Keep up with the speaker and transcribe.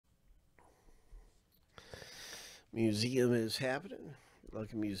Museum is happening.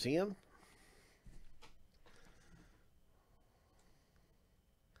 Like a museum.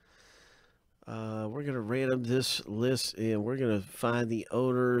 We're going to random this list and we're going to find the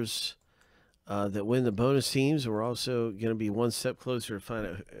owners that win the bonus teams. We're also going to be one step closer to find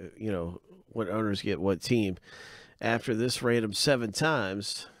out, what owners get what team after this random 7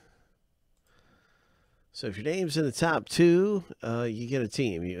 times. So if your name's in the top 2, you get a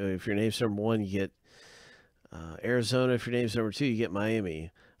team. If your name's number 1, you get Arizona. If your name's number 2, you get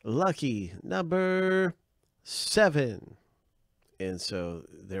Miami. Lucky number 7. And so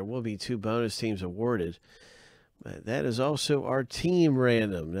there will be 2 bonus teams awarded. But that is also our team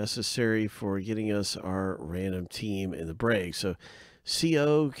random necessary for getting us our random team in the break. So C.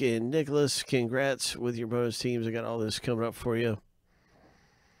 Oak and Nicholas, congrats with your bonus teams. I got all this coming up for you.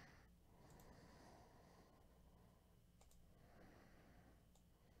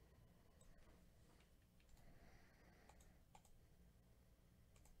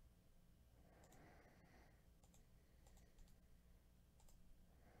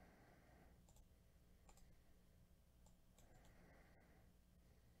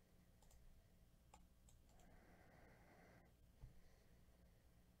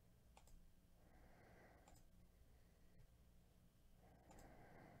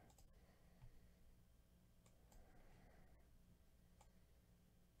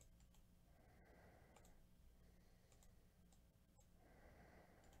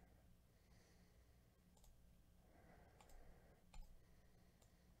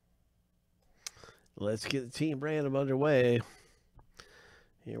 Let's get the team random underway.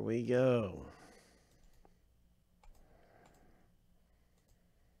 Here we go.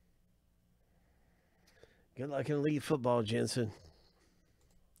 Good luck in elite football, Jensen.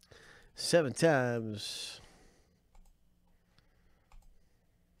 7 times.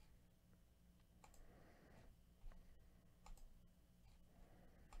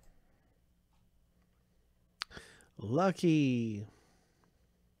 Lucky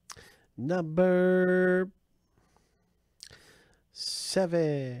number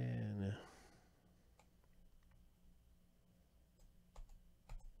 7.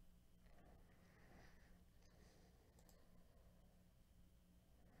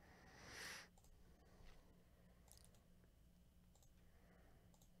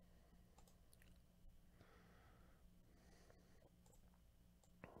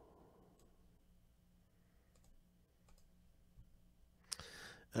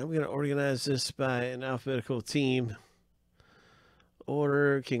 I'm going to organize this by an alphabetical team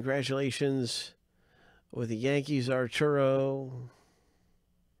order. Congratulations with the Yankees, Arturo,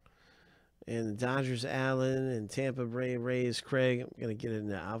 and the Dodgers, Allen, and Tampa Bay Rays, Craig. I'm going to get it in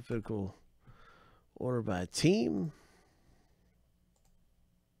the alphabetical order by team.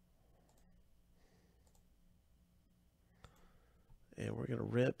 And we're going to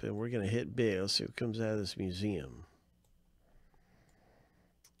rip and we're going to hit big. Let's see what comes out of this museum.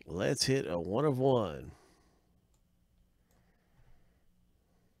 Let's hit a 1 of 1.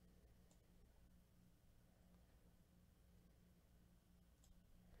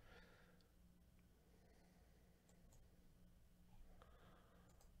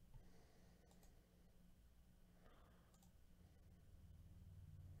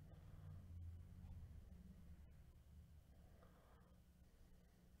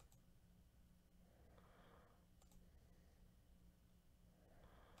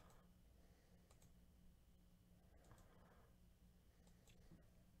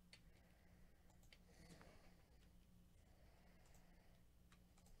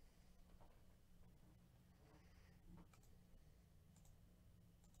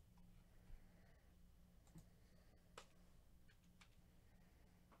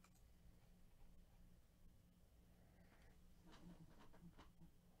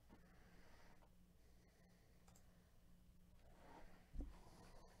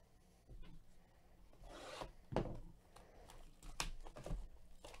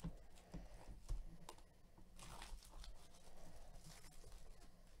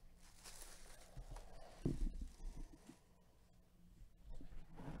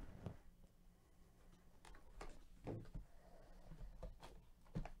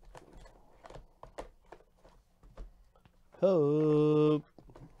 Hope.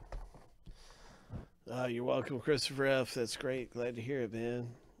 You're welcome, Christopher F. That's great. Glad to hear it, man.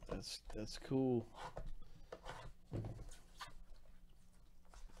 That's cool.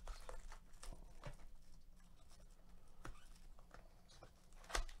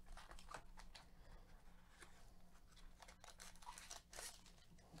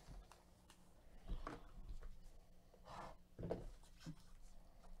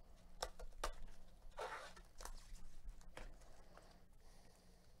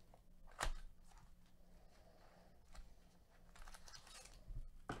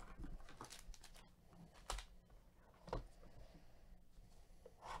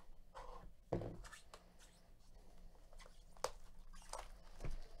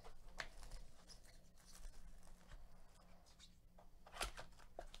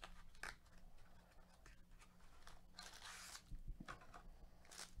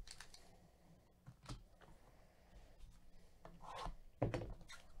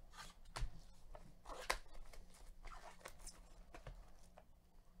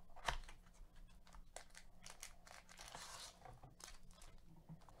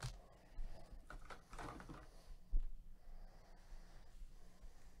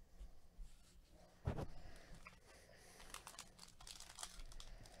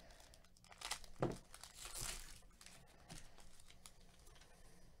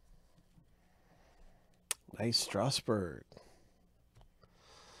 Nice Strasburg.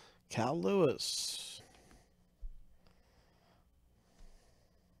 Cal Lewis.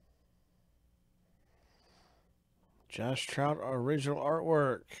 Josh Trout, original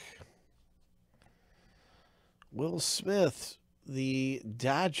artwork. Will Smith, the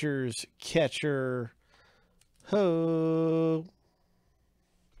Dodgers catcher. Ho!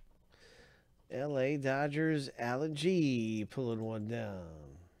 LA Dodgers, Alan G. pulling one down.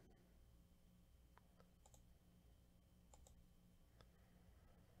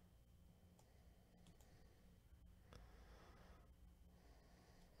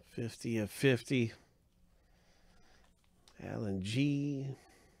 $50 of 50. Alan G.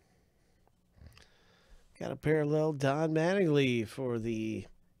 Got a parallel Don Mattingly for the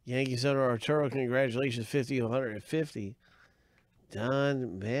Yankees owner Arturo. Congratulations, 50 of 150.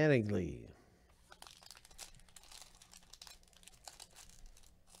 Don Mattingly.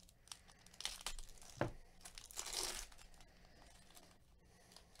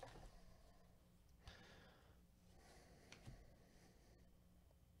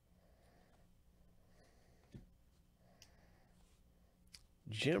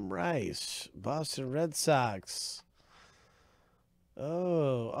 Jim Rice, Boston Red Sox.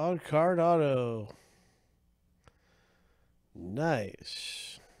 Oh, on card auto.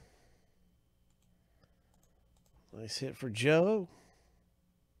 Nice. Nice hit for Joe.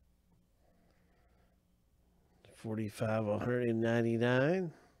 45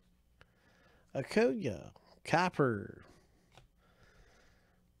 199. Acuna, copper.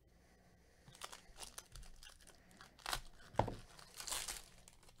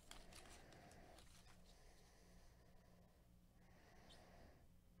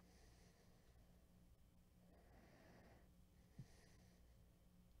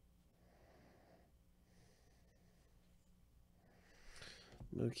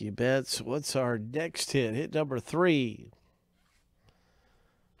 Mookie Betts, what's our next hit? Hit number 3.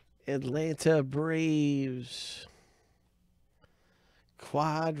 Atlanta Braves.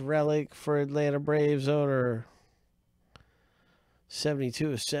 Quad relic for Atlanta Braves owner.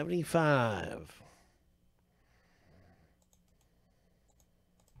 72 of 75.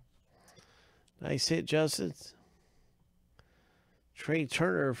 Nice hit, Justin. Trey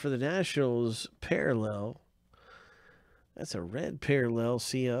Turner for the Nationals, parallel. That's a red parallel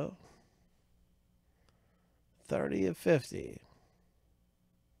CO. 30 of 50.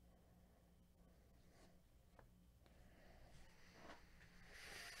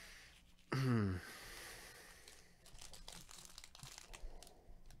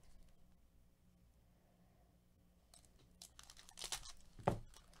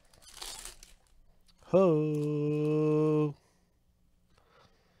 Ho!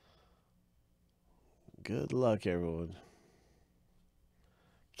 Good luck, everyone.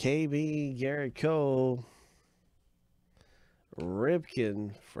 KB, Garrett Cole,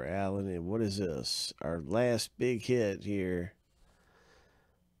 Ripken for Allen. And what is this? Our last big hit here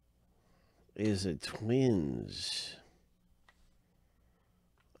is a Twins.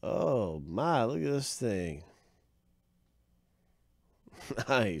 Oh, my. Look at this thing.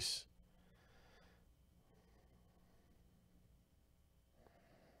 Nice.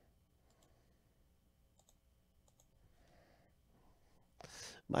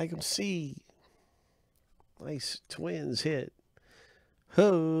 Michael C. Nice Twins hit.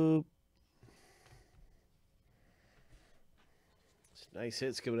 Hope. Nice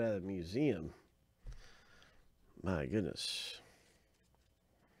hits coming out of the museum. My goodness.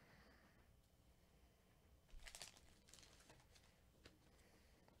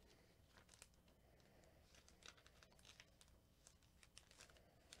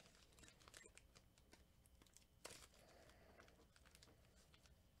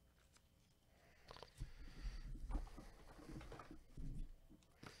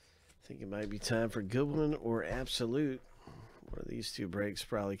 I think it might be time for Goodwin or Absolute. One of these two breaks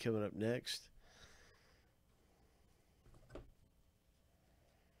probably coming up next.